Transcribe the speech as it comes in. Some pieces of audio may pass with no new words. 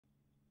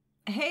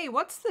Hey,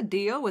 what's the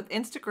deal with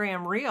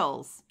Instagram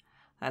Reels?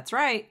 That's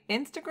right,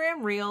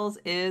 Instagram Reels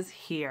is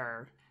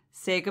here.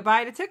 Say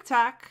goodbye to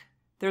TikTok.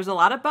 There's a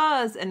lot of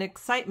buzz and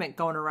excitement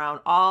going around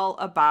all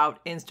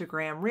about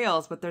Instagram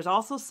Reels, but there's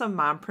also some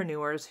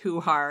mompreneurs who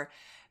are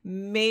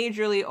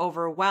majorly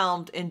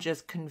overwhelmed and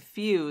just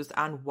confused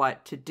on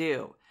what to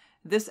do.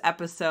 This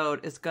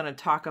episode is going to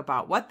talk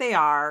about what they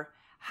are,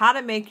 how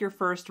to make your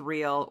first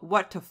reel,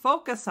 what to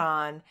focus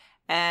on,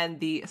 and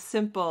the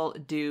simple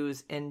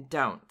do's and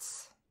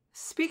don'ts.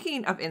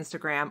 Speaking of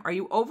Instagram, are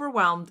you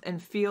overwhelmed and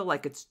feel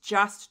like it's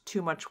just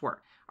too much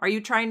work? Are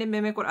you trying to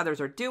mimic what others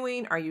are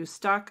doing? Are you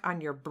stuck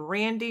on your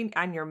branding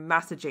and your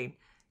messaging?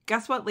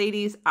 Guess what,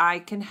 ladies? I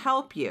can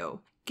help you.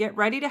 Get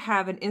ready to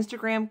have an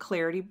Instagram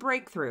clarity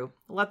breakthrough.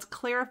 Let's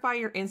clarify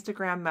your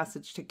Instagram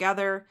message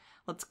together.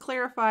 Let's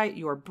clarify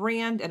your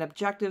brand and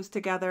objectives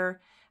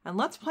together. And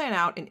let's plan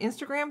out an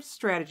Instagram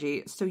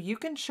strategy so you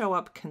can show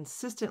up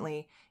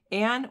consistently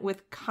and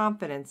with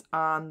confidence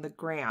on the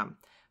gram.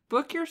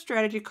 Book your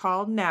strategy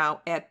call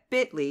now at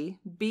bit.ly/IG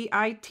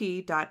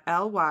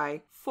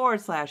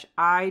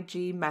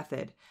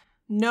method.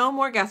 No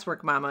more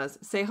guesswork, mamas.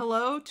 Say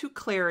hello to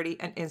clarity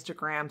and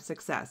Instagram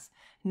success.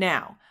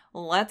 Now,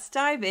 let's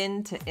dive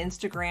into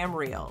Instagram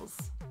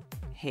Reels.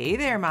 Hey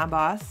there, Mom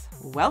Boss.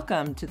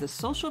 Welcome to the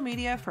Social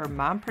Media for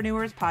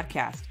Mompreneurs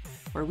podcast,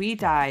 where we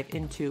dive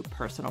into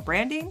personal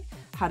branding,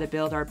 how to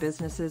build our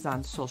businesses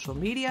on social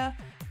media,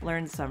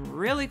 learn some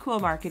really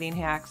cool marketing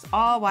hacks,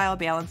 all while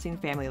balancing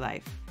family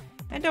life.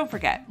 And don't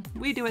forget,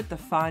 we do it the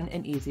fun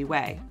and easy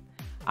way.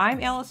 I'm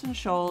Allison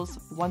Scholes,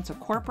 once a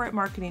corporate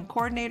marketing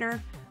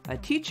coordinator, a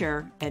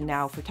teacher, and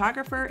now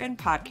photographer and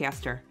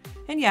podcaster.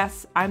 And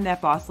yes, I'm that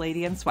boss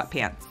lady in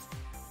sweatpants.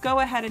 Go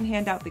ahead and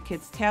hand out the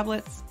kids'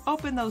 tablets,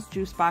 open those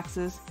juice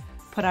boxes,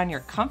 put on your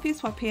comfy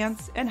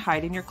sweatpants, and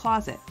hide in your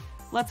closet.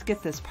 Let's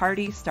get this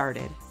party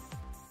started.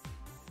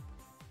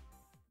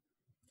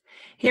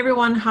 Hey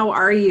everyone, how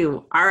are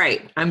you? All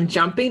right, I'm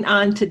jumping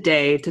on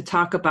today to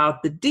talk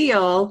about the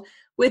deal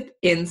with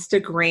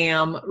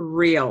Instagram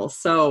Reels.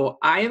 So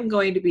I am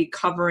going to be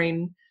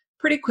covering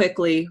pretty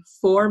quickly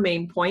 4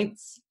 main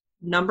points.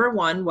 Number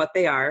 1, what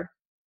they are.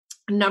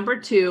 Number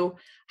 2,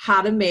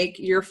 how to make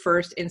your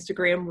first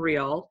Instagram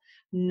Reel.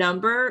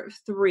 Number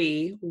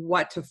 3,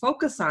 what to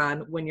focus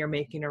on when you're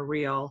making a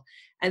reel.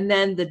 And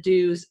then the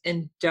do's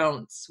and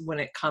don'ts when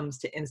it comes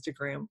to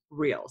Instagram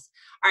Reels.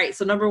 All right,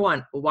 so number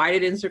 1, why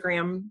did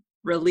Instagram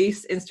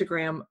release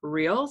Instagram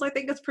Reels? I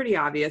think it's pretty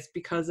obvious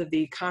because of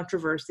the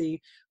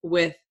controversy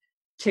with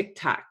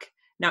TikTok.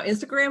 Now,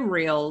 Instagram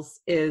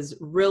Reels is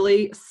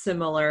really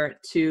similar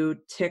to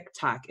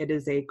TikTok. It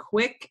is a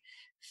quick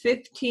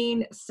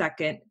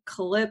 15-second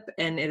clip,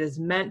 and it is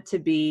meant to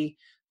be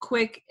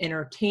quick,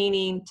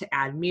 entertaining, to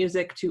add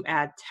music, to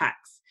add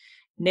text.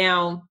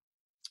 Now,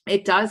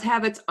 it does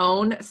have its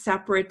own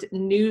separate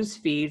news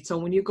feed. So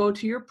when you go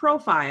to your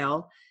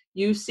profile,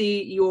 you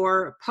see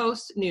your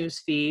post news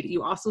feed.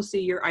 You also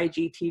see your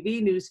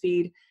IGTV news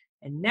feed.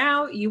 And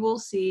now you will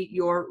see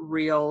your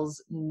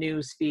Reels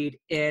news feed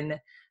in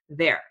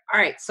there. All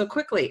right, so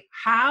quickly,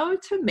 how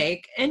to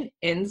make an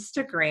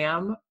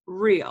Instagram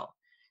Reel.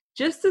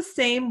 Just the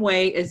same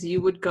way as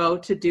you would go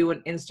to do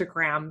an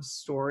Instagram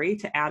story,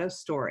 to add a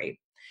story.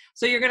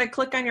 So you're going to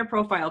click on your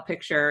profile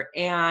picture,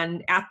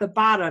 and at the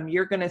bottom,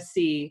 you're going to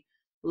see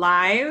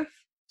live,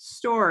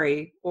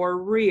 story,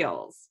 or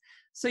Reels.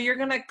 So you're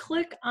going to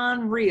click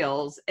on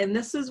Reels, and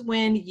this is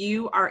when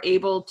you are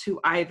able to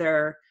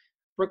either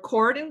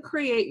record and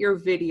create your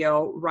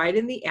video right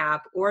in the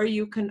app, or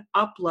you can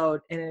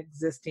upload an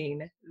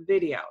existing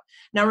video.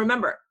 Now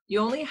remember, you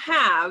only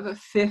have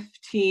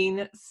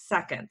 15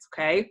 seconds,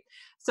 okay?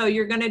 So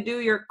you're going to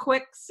do your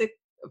quick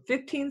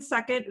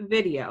 15-second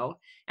video,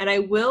 and I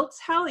will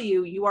tell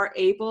you, you are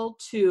able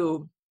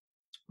to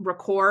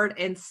record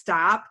and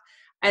stop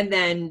and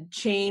then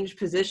change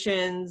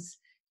positions,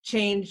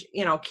 change,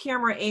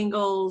 camera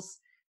angles,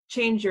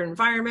 change your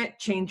environment,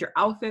 change your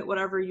outfit,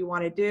 whatever you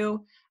want to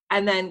do,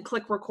 and then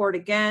click record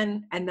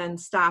again and then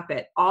stop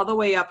it all the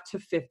way up to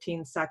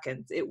 15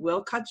 seconds. It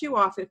will cut you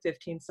off at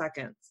 15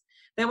 seconds.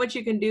 Then what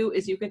you can do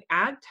is you can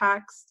add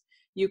text,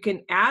 you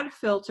can add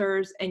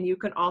filters, and you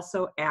can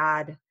also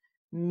add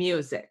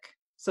music.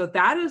 So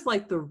that is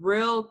like the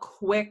real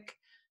quick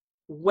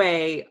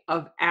way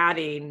of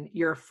adding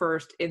your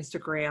first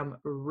Instagram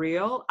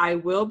Reel. I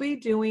will be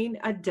doing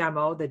a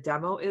demo. The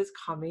demo is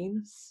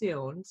coming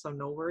soon, so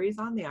no worries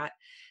on that.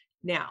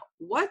 Now,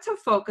 what to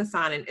focus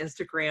on in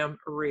Instagram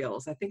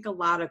Reels? I think a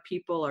lot of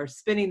people are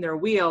spinning their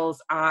wheels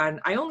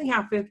on, I only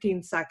have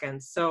 15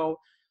 seconds, so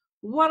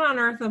what on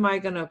earth am I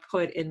going to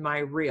put in my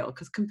reel?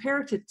 Because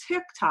compared to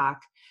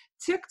TikTok,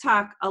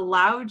 TikTok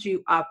allowed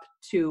you up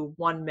to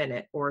 1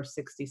 minute or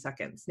 60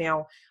 seconds.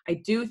 Now, I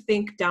do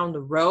think down the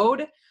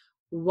road,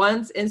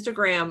 once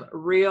Instagram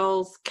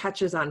Reels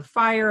catches on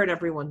fire and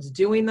everyone's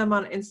doing them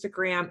on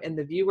Instagram and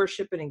the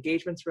viewership and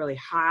engagement's really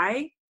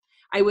high,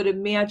 I would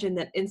imagine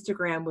that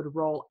Instagram would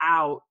roll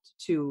out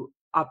to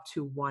up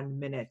to 1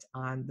 minute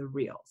on the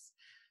Reels.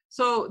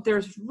 So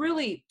there's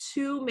really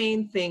 2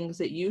 main things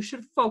that you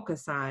should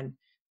focus on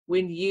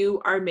when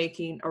you are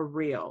making a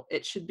reel.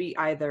 It should be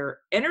either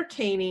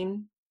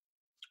entertaining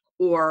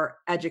or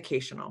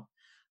educational.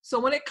 So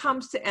when it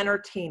comes to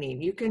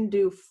entertaining, you can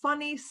do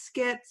funny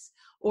skits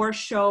or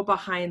show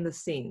behind the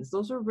scenes.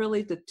 Those are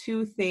really the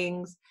two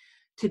things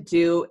to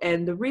do.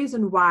 And the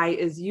reason why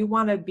is you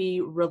want to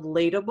be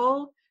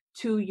relatable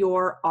to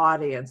your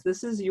audience.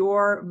 This is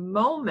your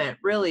moment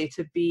really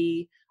to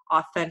be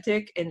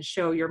authentic and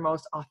show your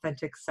most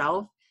authentic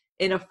self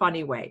in a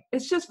funny way.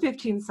 It's just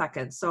 15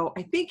 seconds. So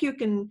I think you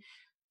can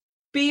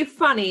be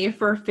funny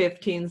for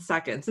 15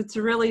 seconds. It's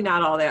really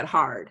not all that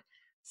hard.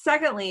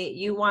 Secondly,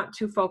 you want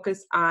to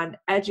focus on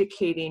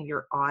educating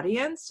your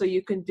audience. So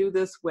you can do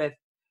this with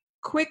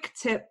quick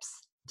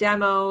tips,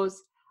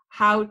 demos,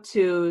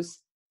 how-tos.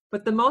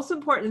 But the most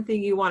important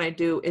thing you want to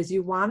do is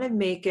you want to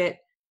make it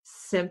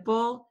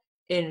simple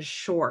and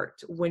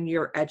short when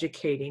you're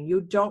educating.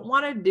 You don't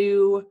want to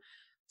do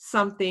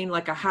something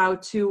like a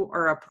how-to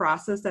or a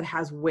process that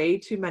has way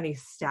too many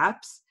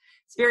steps.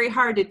 It's very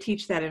hard to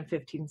teach that in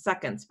 15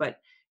 seconds, but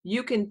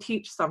you can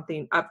teach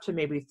something up to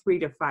maybe 3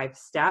 to 5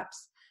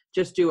 steps.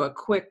 Just do a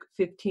quick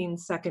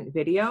 15-second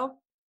video.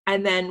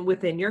 And then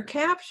within your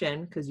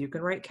caption, because you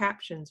can write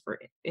captions for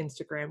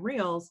Instagram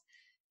Reels,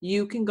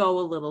 you can go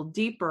a little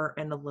deeper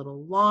and a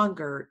little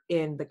longer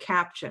in the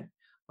caption.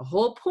 The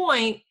whole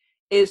point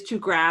is to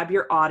grab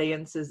your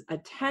audience's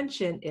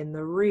attention in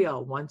the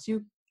reel. Once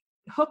you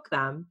hook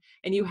them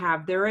and you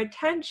have their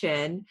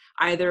attention,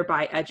 either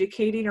by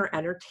educating or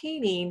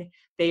entertaining,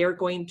 they are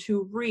going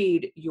to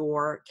read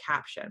your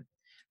caption.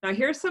 Now,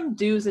 here's some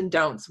do's and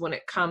don'ts when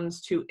it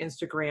comes to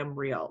Instagram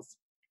Reels.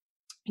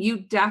 You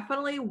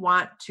definitely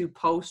want to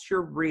post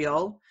your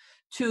reel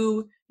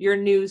to your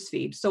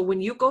newsfeed. So when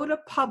you go to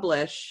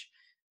publish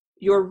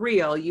your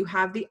reel, you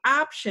have the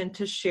option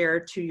to share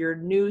to your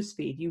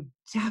newsfeed. You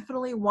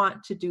definitely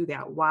want to do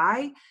that.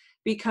 Why?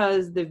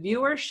 Because the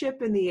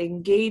viewership and the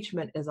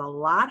engagement is a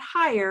lot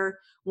higher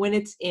when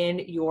it's in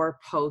your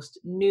post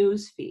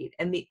newsfeed.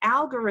 And the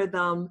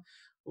algorithm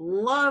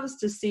loves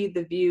to see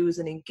the views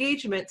and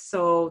engagement,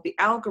 so the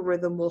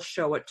algorithm will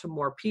show it to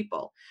more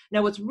people.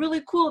 Now, what's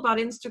really cool about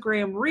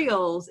Instagram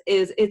Reels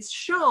is it's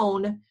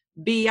shown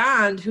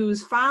beyond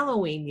who's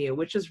following you,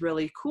 which is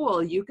really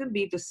cool. You can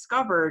be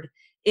discovered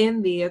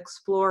in the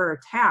Explorer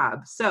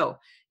tab. So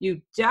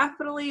you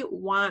definitely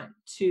want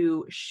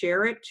to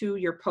share it to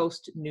your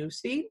post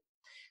newsfeed,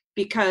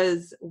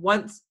 because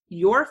once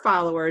your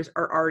followers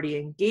are already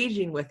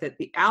engaging with it,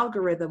 the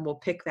algorithm will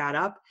pick that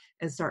up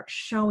and start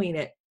showing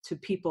it to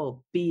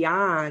people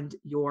beyond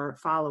your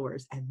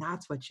followers, and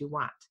that's what you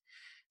want.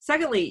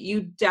 Secondly,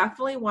 you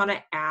definitely want to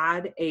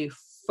add a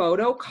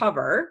photo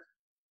cover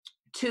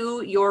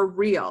to your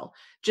reel,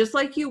 just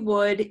like you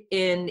would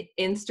in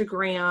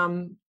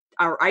Instagram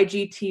or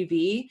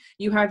IGTV.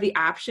 You have the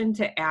option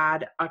to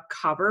add a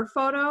cover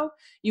photo.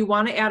 You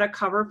want to add a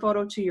cover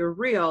photo to your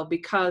reel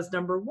because,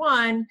 number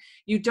one,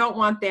 you don't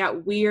want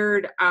that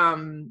weird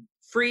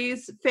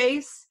freeze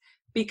face,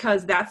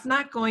 because that's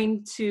not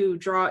going to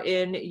draw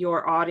in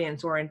your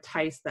audience or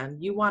entice them.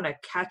 You want a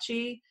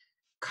catchy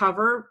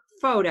cover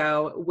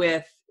photo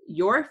with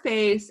your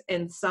face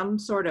and some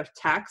sort of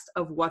text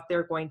of what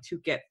they're going to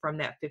get from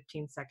that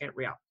 15-second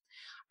reel.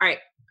 All right.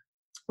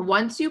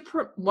 Once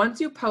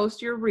you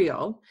post your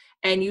reel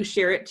and you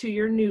share it to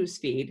your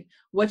newsfeed,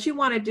 what you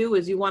want to do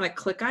is you want to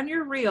click on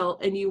your reel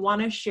and you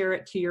want to share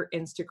it to your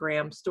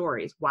Instagram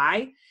stories.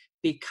 Why?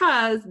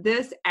 Because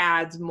this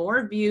adds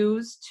more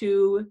views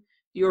to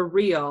your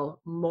reel,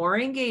 more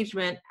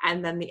engagement,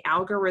 and then the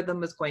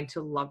algorithm is going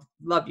to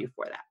love you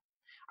for that.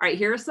 All right,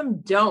 here are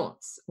some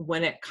don'ts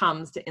when it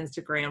comes to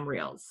Instagram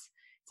Reels.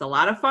 It's a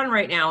lot of fun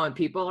right now and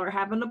people are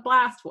having a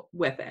blast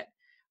with it,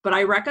 but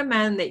I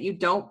recommend that you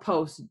don't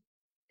post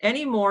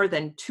any more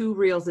than 2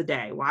 reels a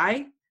day.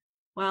 Why?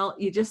 Well,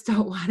 you just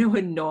don't want to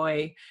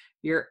annoy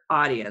your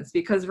audience,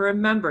 because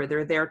remember,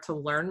 they're there to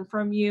learn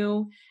from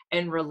you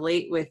and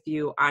relate with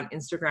you on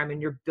Instagram,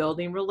 and you're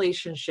building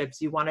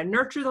relationships. You want to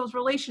nurture those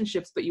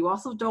relationships, but you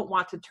also don't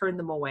want to turn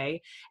them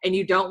away, and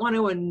you don't want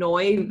to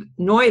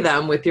annoy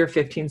them with your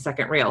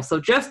 15-second reel. So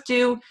just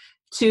do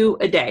 2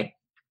 a day.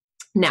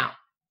 Now,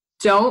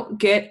 don't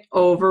get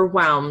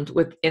overwhelmed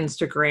with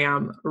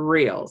Instagram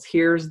Reels.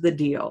 Here's the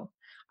deal.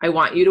 I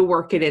want you to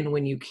work it in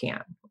when you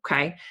can,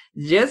 okay?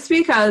 Just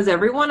because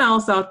everyone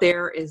else out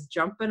there is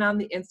jumping on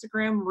the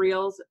Instagram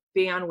Reels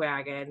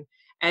bandwagon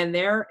and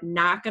they're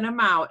knocking them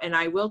out, and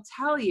I will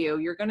tell you,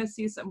 you're gonna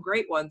see some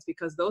great ones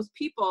because those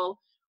people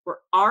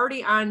were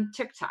already on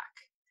TikTok.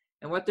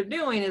 And what they're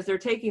doing is they're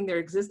taking their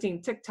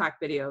existing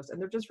TikTok videos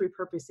and they're just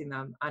repurposing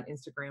them on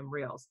Instagram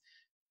Reels.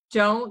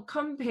 Don't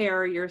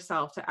compare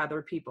yourself to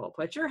other people.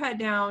 Put your head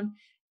down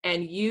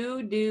and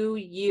you do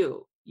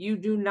you. You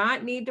do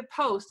not need to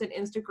post an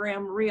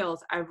Instagram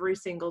Reels every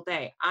single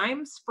day.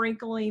 I'm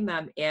sprinkling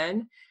them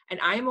in, and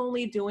I'm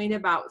only doing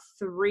about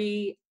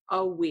 3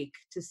 a week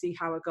to see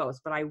how it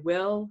goes. But I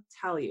will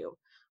tell you,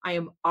 I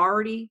am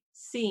already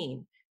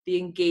seeing the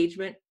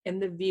engagement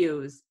and the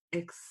views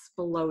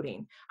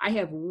exploding. I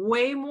have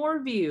way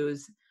more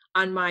views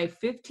on my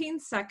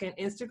 15-second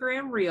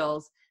Instagram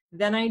Reels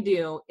than I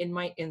do in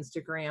my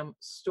Instagram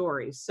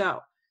stories.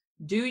 So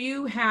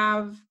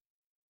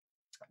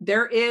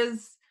there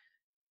is,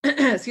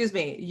 excuse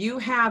me, you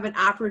have an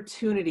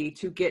opportunity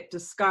to get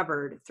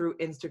discovered through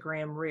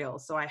Instagram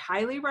Reels. So I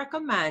highly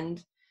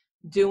recommend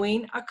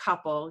doing a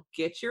couple,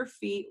 get your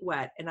feet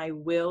wet, and I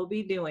will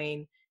be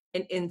doing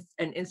an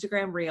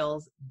Instagram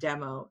Reels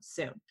demo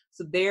soon.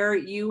 So there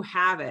you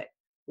have it.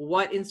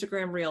 What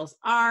Instagram Reels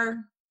are,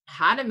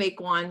 how to make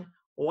one,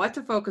 what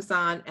to focus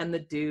on, and the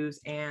do's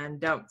and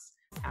don'ts.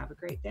 Have a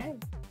great day.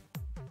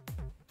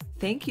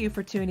 Thank you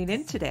for tuning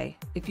in today.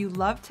 If you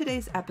loved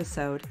today's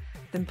episode,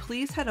 then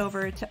please head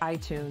over to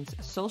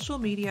iTunes, social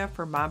media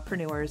for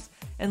mompreneurs,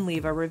 and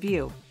leave a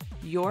review.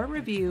 Your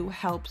review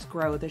helps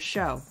grow the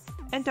show.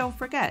 And don't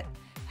forget,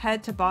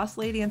 head to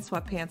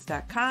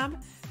bossladyandsweatpants.com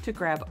to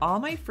grab all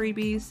my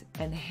freebies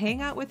and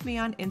hang out with me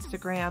on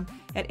Instagram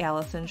at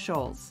Allison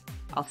Scholes.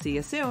 I'll see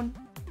you soon.